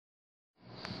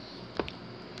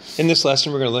In this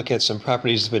lesson, we're going to look at some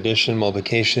properties of addition and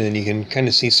multiplication, and you can kind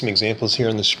of see some examples here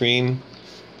on the screen.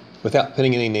 Without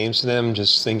putting any names to them,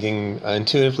 just thinking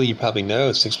intuitively, you probably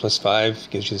know 6 plus 5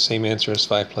 gives you the same answer as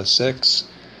 5 plus 6.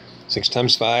 6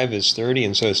 times 5 is 30,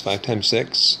 and so is 5 times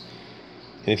 6.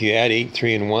 And if you add 8,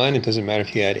 3, and 1, it doesn't matter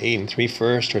if you add 8 and 3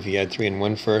 first, or if you add 3 and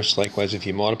 1 first. Likewise, if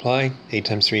you multiply 8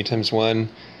 times 3 times 1,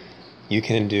 you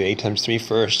can do 8 times 3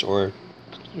 first, or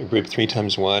group 3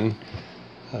 times 1.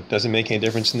 Doesn't make any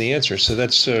difference in the answer. So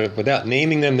that's, without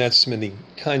naming them, that's some of the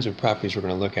kinds of properties we're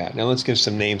going to look at. Now let's give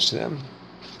some names to them.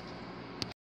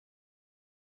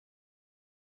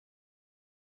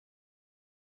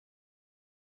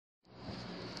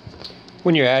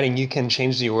 When you're adding, you can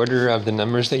change the order of the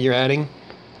numbers that you're adding,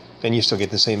 and you still get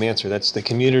the same answer. That's the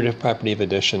commutative property of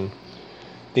addition.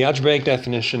 The algebraic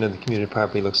definition of the commutative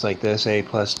property looks like this: a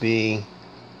plus b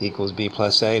equals b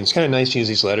plus a. And it's kind of nice to use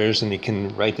these letters, and you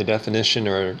can write the definition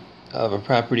of a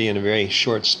property in a very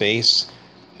short space.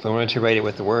 If I wanted to write it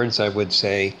with the words, I would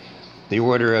say the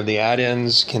order of the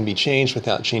addends can be changed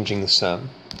without changing the sum.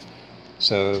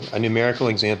 So a numerical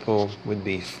example would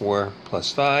be 4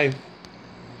 plus 5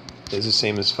 is the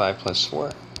same as 5 plus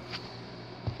 4.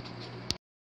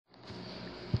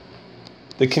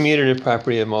 The commutative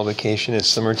property of multiplication is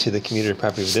similar to the commutative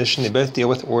property of addition. They both deal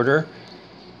with order.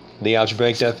 The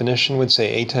algebraic definition would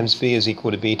say a times b is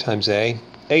equal to b times a.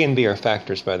 A and b are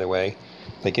factors, by the way.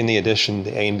 Like in the addition,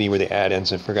 the a and b were the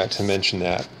addends. I forgot to mention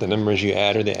that. The numbers you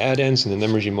add are the addends, and the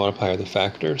numbers you multiply are the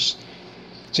factors.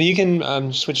 So you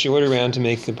can switch the order around to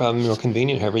make the problem more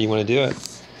convenient, however you want to do it.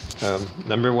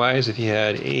 Number-wise, if you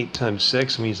had 8 times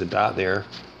 6, and we use a dot there,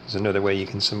 there's another way you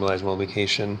can symbolize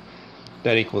multiplication.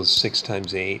 That equals 6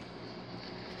 times 8.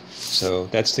 So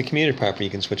that's the commutative property. You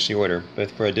can switch the order,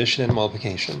 both for addition and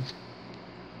multiplication.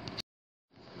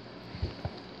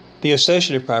 The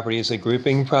associative property is a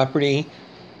grouping property,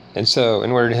 and so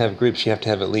in order to have groups, you have to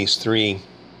have at least 3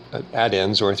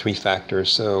 addends or 3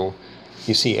 factors. So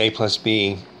you see a plus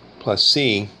b plus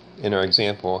c in our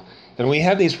example. And we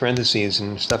have these parentheses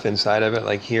and stuff inside of it,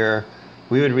 like here,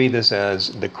 we would read this as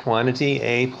the quantity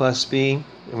a plus b.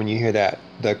 And when you hear that,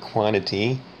 the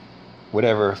quantity,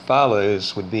 whatever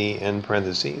follows would be in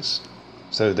parentheses.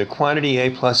 So the quantity a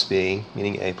plus b,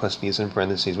 meaning a plus b is in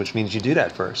parentheses, which means you do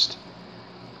that first,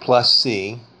 plus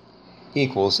c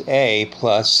equals a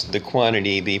plus the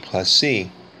quantity b plus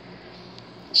c.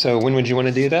 So when would you want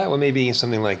to do that? Well, maybe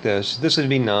something like this. This would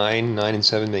be 9. 9 and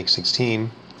 7 make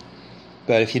 16.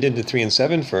 But if you did the 3 and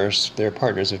 7 first, they're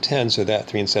partners of 10, so that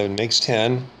 3 and 7 makes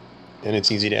 10. And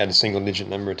it's easy to add a single digit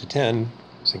number to 10.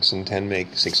 6 and 10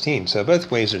 make 16. So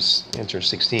both ways answer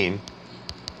 16.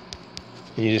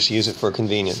 You just use it for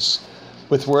convenience.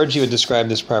 With words, you would describe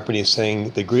this property as saying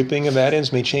the grouping of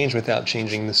addends may change without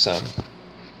changing the sum.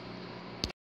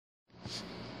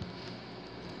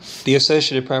 The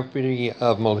associative property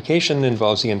of multiplication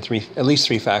involves, again, at least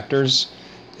 3 factors.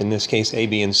 In this case, a,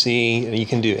 b, and c. And you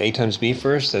can do a times b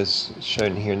first, as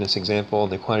shown here in this example.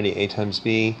 The quantity a times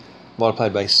b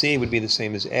multiplied by c would be the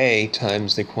same as a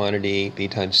times the quantity b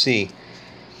times c.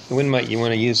 And when might you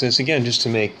want to use this? Again, just to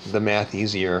make the math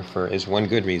easier, is one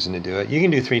good reason to do it. You can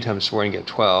do 3 times 4 and get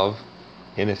 12.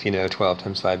 And if you know 12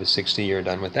 times 5 is 60, you're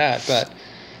done with that.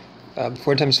 But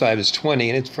 4 times 5 is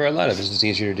 20, and for a lot of us, it's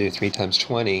easier to do 3 times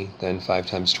 20 than 5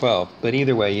 times 12. But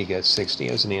either way, you get 60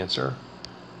 as an answer.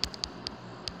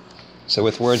 So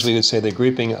with words, we would say the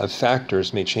grouping of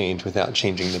factors may change without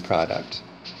changing the product.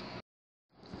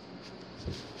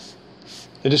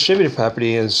 The distributive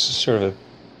property is sort of a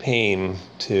pain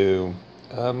to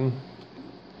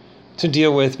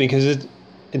deal with because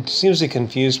it seems to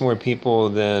confuse more people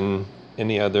than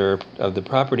any other of the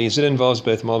properties. It involves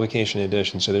both multiplication and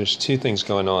addition, so there's 2 things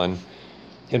going on.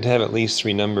 You have to have at least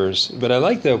 3 numbers. But I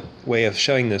like the way of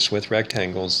showing this with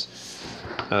rectangles.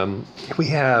 We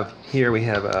have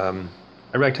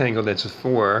a rectangle that's a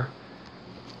 4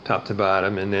 top to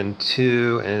bottom, and then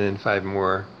 2, and then 5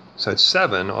 more. So it's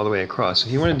 7 all the way across. So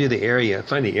if you want to do the area,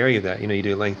 find the area of that, you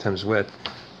do length times width.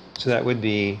 So that would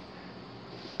be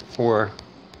 4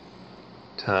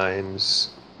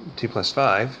 times 2 plus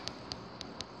 5,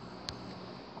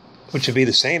 which would be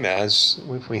the same as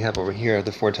if we have over here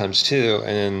the 4 times 2,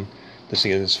 and then this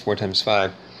again is 4 times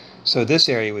 5. So this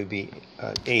area would be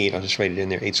 8. I'll just write it in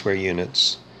there, 8 square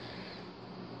units.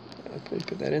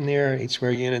 Put that in there, 8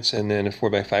 square units, and then a 4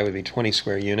 by 5 would be 20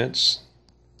 square units.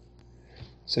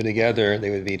 So together they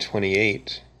would be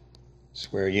 28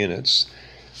 square units.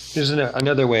 Here's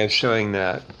another way of showing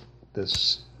that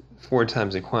this 4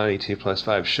 times the quantity 2 plus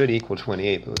 5 should equal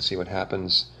 28, but let's see what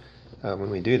happens when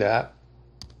we do that.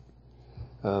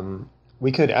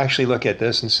 we could actually look at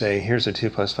this and say, here's a 2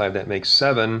 plus 5, that makes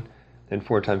 7. Then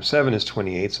 4 times 7 is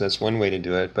 28, so that's one way to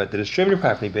do it. But the distributive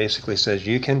property basically says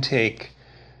you can take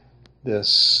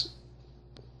this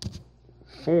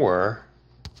 4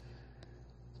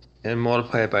 and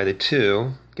multiply it by the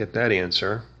 2, get that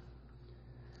answer.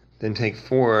 Then take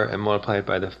 4 and multiply it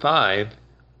by the 5,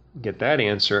 get that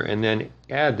answer, and then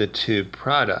add the two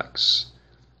products.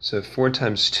 So 4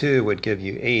 times 2 would give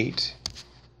you 8,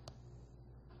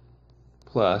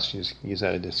 plus, you just use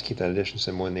that, just keep that addition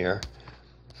symbol in there.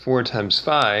 4 times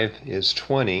 5 is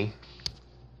 20,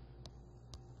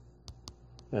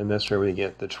 and that's where we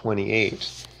get the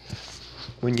 28.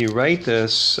 When you write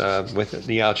this with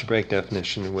the algebraic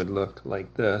definition, it would look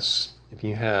like this. If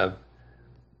you have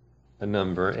a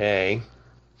number, a,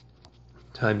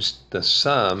 times the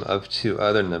sum of two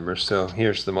other numbers, so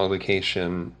here's the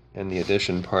multiplication and the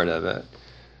addition part of it,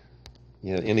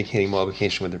 indicating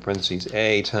multiplication with the parentheses,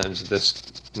 a times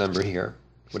this number here,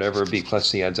 whatever b plus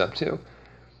c adds up to.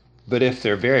 But if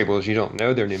they're variables, you don't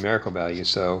know their numerical value,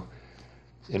 so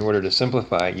in order to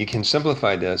simplify, you can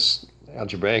simplify this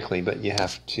algebraically, but you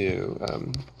have to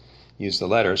use the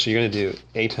letters. So you're going to do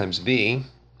a times b.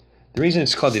 The reason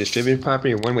it's called the distributive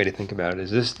property, or one way to think about it,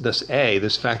 is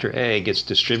this factor a gets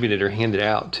distributed or handed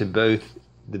out to both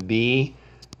the b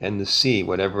and the c,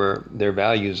 whatever their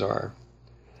values are.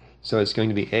 So it's going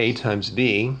to be a times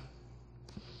b,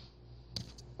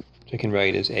 which I can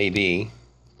write as ab.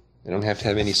 I don't have to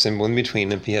have any symbol in between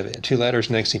them. If you have two letters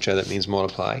next to each other, it means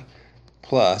multiply,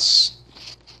 plus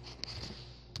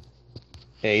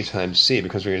a times c,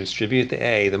 because we're going to distribute the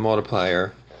a, the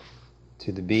multiplier,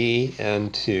 to the b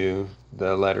and to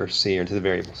the letter c, or to the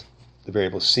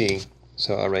variable c.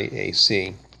 So I'll write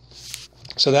ac.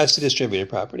 So that's the distributive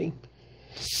property.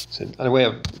 So another way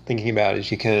of thinking about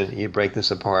it is you break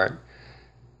this apart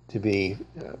to be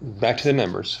back to the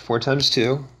numbers: 4 times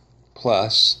 2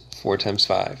 plus 4 times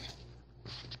 5.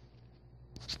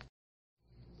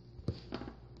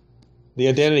 The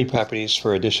identity properties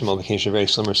for addition and multiplication are very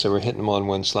similar, so we're hitting them on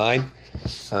one slide.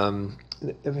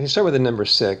 If we start with the number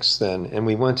 6, then, and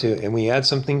we add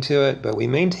something to it, but we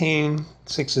maintain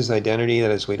 6's identity, that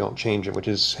is, we don't change it, which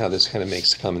is how this kind of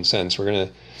makes common sense. We're going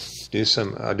to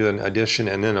do an addition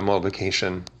and then a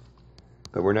multiplication,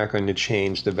 but we're not going to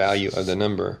change the value of the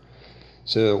number.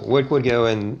 So what would go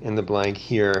in the blank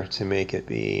here to make it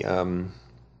be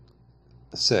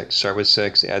 6? Start with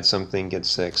 6, add something, get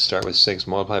 6. Start with 6,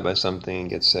 multiply by something,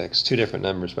 get 6. Two different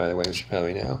numbers, by the way, which you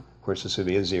probably know. Of course, this would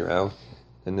be a 0,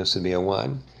 and this would be a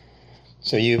 1.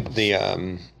 So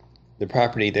the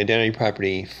identity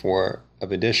property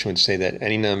of addition would say that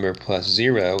any number plus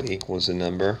 0 equals a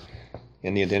number,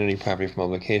 and the identity property for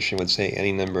multiplication would say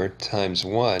any number times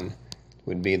 1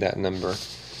 would be that number.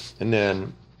 And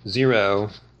then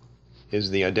 0 is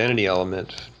the identity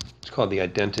element. It's called the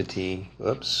identity,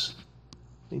 oops,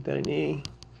 make that an E,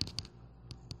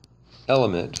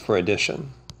 element for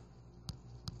addition.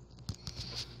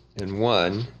 And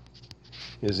 1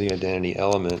 is the identity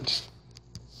element,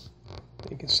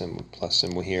 make a symbol, plus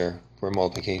symbol here, for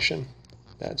multiplication.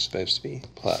 That's supposed to be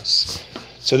plus.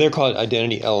 So they're called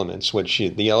identity elements, which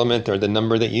the element or the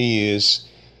number that you use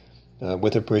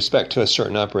with respect to a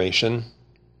certain operation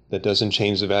that doesn't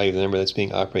change the value of the number that's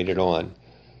being operated on.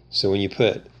 So when you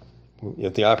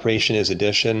if the operation is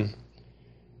addition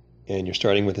and you're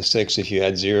starting with a 6, if you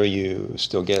add 0, you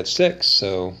still get 6.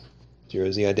 So 0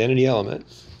 is the identity element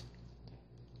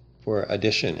for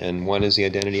addition, and 1 is the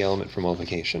identity element for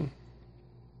multiplication.